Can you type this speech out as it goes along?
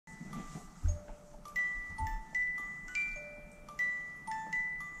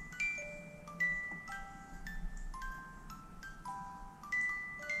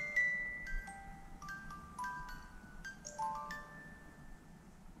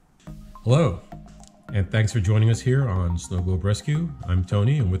Hello, and thanks for joining us here on Snow Globe Rescue. I'm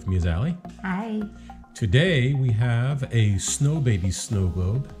Tony, and with me is Allie. Hi. Today we have a Snow Baby snow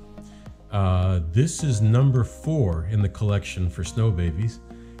globe. This is number 4 in the collection for snow babies.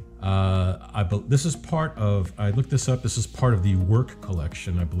 This is part of, I looked this up, this is part of the work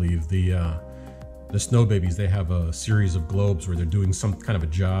collection, I believe. The snow babies, they have a series of globes where they're doing some kind of a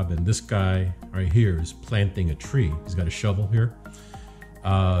job, and this guy right here is planting a tree. He's got a shovel here.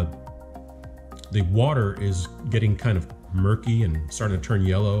 The water is getting kind of murky and starting to turn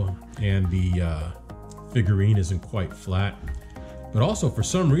yellow, and the figurine isn't quite flat. But also, for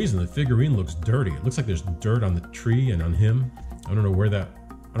some reason, the figurine looks dirty. It looks like there's dirt on the tree and on him. I don't know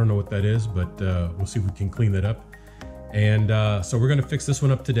what that is, but we'll see if we can clean that up. And so we're gonna fix this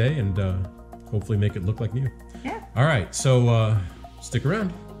one up today and hopefully make it look like new. Yeah. All right, so stick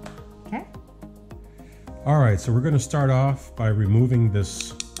around. Okay. All right, so we're gonna start off by removing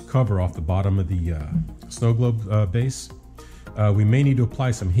this cover off the bottom of the snow globe base. We may need to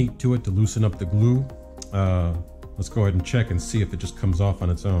apply some heat to it to loosen up the glue. Let's go ahead and check and see if it just comes off on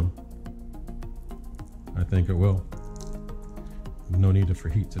its own. I think it will. No need for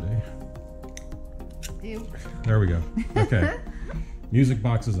heat today. Ew. There we go. Okay. Music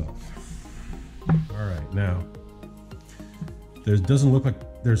box is off. All right, now there doesn't look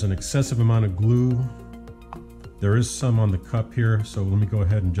like there's an excessive amount of glue. There is some on the cup here, so let me go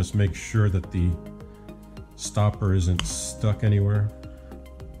ahead and just make sure that the stopper isn't stuck anywhere.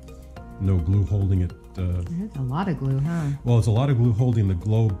 No glue holding it. There's a lot of glue, huh? Well, it's a lot of glue holding the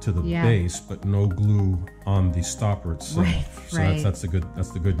globe to the base, but no glue on the stopper itself. Right, so right. That's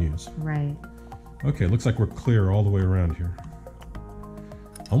the good news. Right. Okay, looks like we're clear all the way around here.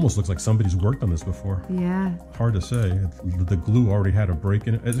 Almost looks like somebody's worked on this before. Yeah. Hard to say. The glue already had a break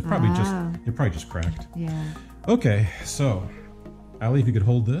in it. It probably just cracked. Yeah. Okay, so Allie, if you could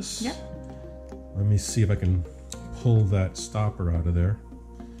hold this. Yep. Let me see if I can pull that stopper out of there.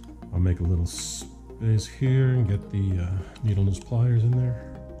 I'll make a little space here and get the needle nose pliers in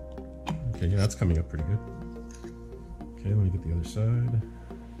there. Okay, yeah, that's coming up pretty good. Okay, let me get the other side.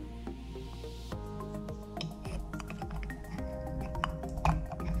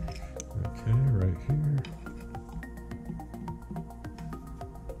 Okay, right here.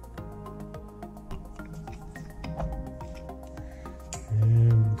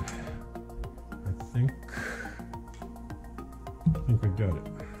 And I think we got it.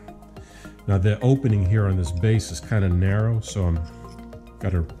 Now the opening here on this base is kind of narrow, so I'm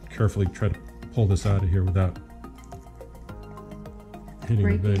got to carefully try to pull this out of here without hitting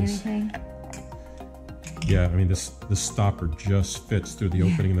the base. Anything? Yeah, I mean this stopper just fits through the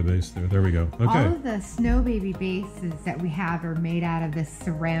opening in the base there. There we go. Okay. All of the snow baby bases that we have are made out of this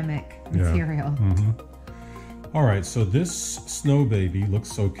ceramic material. Mm-hmm. All right, so this snow baby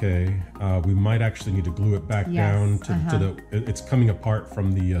looks okay. We might actually need to glue it back down to the. It's coming apart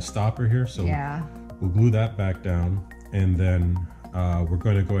from the stopper here, so we'll glue that back down, and then we're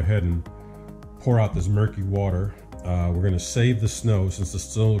going to go ahead and pour out this murky water. We're going to save the snow since the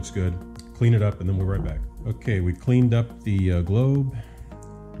snow looks good, clean it up, and then we'll be right back. Okay, we cleaned up the globe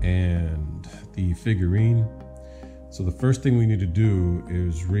and the figurine. So the first thing we need to do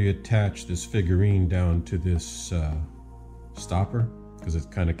is reattach this figurine down to this stopper because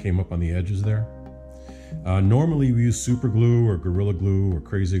it kind of came up on the edges there. Normally we use super glue or Gorilla Glue or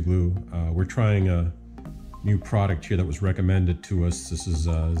Crazy Glue. We're trying a new product here that was recommended to us. This is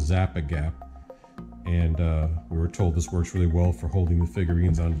Zap-A-Gap, and we were told this works really well for holding the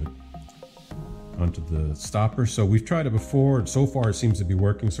figurines onto the stopper. So we've tried it before, and so far it seems to be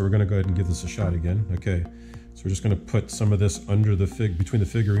working, so we're going to go ahead and give this a shot again. Okay. So we're just going to put some of this under the between the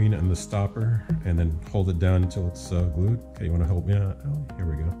figurine and the stopper, and then hold it down until it's glued. Okay, you want to help me out? Oh, here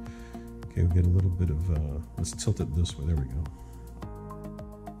we go. Okay, we'll get a little bit of, let's tilt it this way. There we go.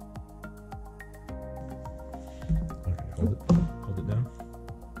 Okay, hold it down.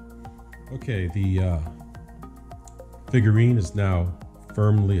 Okay, the figurine is now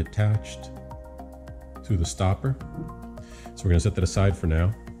firmly attached to the stopper. So we're going to set that aside for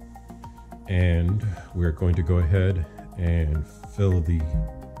now. And we're going to go ahead and fill the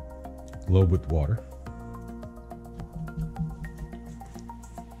globe with water.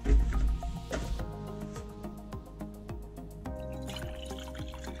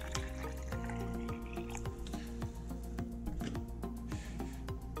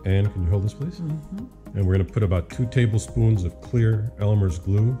 And can you hold this, please? Mm-hmm. And we're going to put about 2 tablespoons of clear Elmer's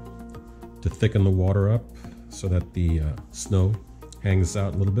glue to thicken the water up so that the snow hangs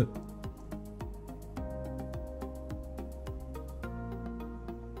out a little bit.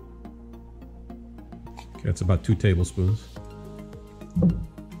 Okay, it's about 2 tablespoons.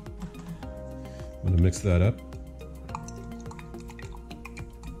 mix that up.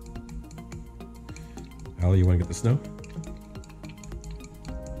 Allie, you want to get the snow?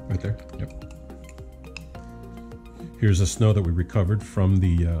 Right there. Yep. Here's the snow that we recovered from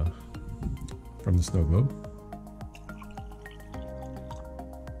the snow globe.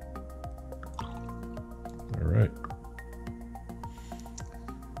 All right.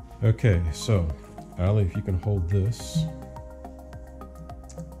 Okay, so Allie, if you can hold this,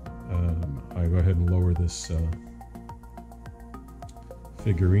 I go ahead and lower this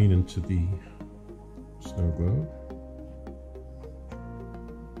figurine into the snow globe.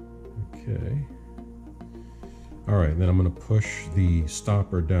 Okay. All right, then I'm going to push the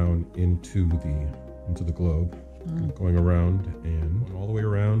stopper down into the globe, going around and all the way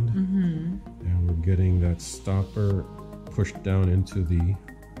around, and we're getting that stopper pushed down into the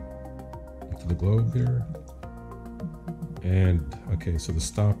globe here. And okay, so the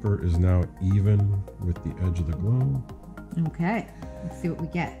stopper is now even with the edge of the globe. Okay, let's see what we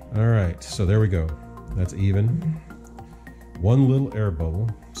get. All right, so there we go. That's even. One little air bubble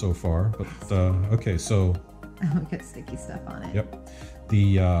so far, but okay, so oh, we got sticky stuff on it. Yep.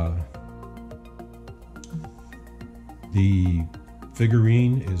 The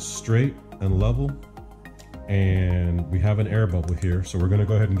figurine is straight and level, and we have an air bubble here, so we're going to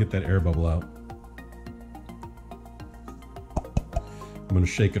go ahead and get that air bubble out. I'm going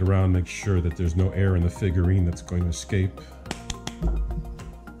to shake it around, make sure that there's no air in the figurine that's going to escape.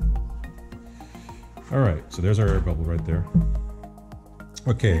 All right, so there's our air bubble right there.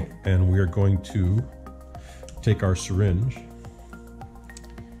 Okay, and we are going to take our syringe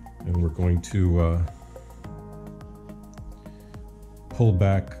and we're going to pull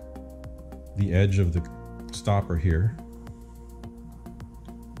back the edge of the stopper here.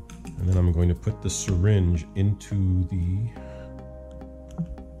 And then I'm going to put the syringe into the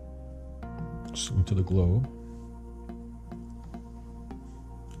globe.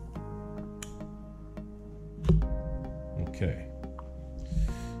 Okay.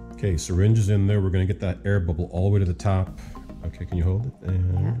 Okay, syringe is in there. We're going to get that air bubble all the way to the top. Okay, can you hold it?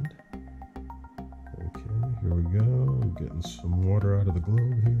 And okay, here we go. I'm getting some water out of the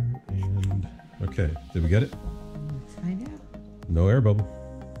globe here. And okay, did we get it? Let's find out. No air bubble.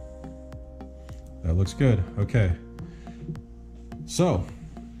 That looks good. Okay. So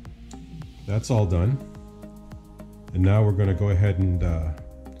that's all done. And now we're going to go ahead and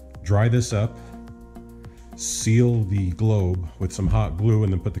dry this up, seal the globe with some hot glue,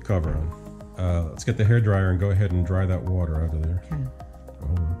 and then put the cover on. Let's get the hairdryer and go ahead and dry that water out of there. Okay.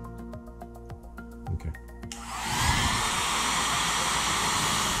 Hold on. Okay.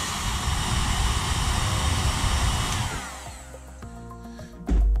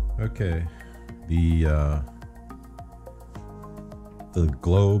 Okay. The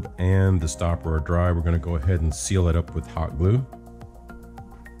globe and the stopper are dry. We're going to go ahead and seal it up with hot glue.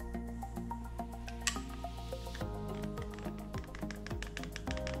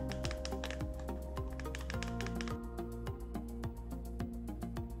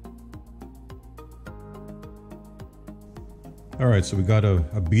 All right, so we got a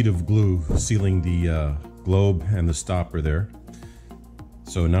bead of glue sealing the globe and the stopper there.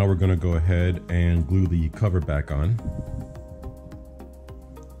 So now we're going to go ahead and glue the cover back on.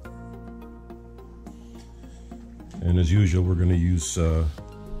 And as usual, we're going to use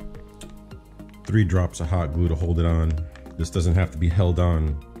 3 drops of hot glue to hold it on. This doesn't have to be held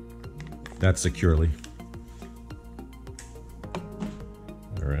on that securely.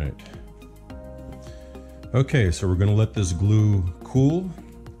 All right. Okay, so we're going to let this glue cool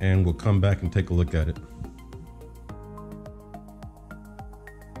and we'll come back and take a look at it.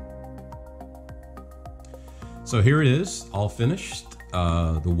 So here it is, all finished.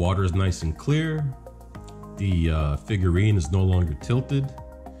 The water is nice and clear. The figurine is no longer tilted.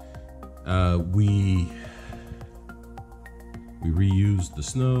 We reused the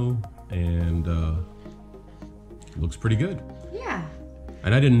snow, and it looks pretty good. Yeah.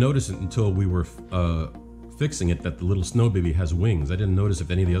 And I didn't notice it until we were fixing it that the little snow baby has wings. I didn't notice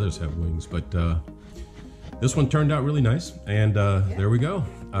if any of the others have wings, but this one turned out really nice. And there we go.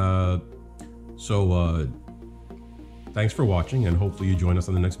 Thanks for watching, and hopefully you join us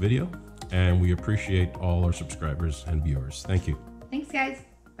on the next video. And we appreciate all our subscribers and viewers. Thank you. Thanks, guys.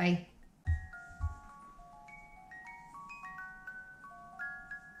 Bye.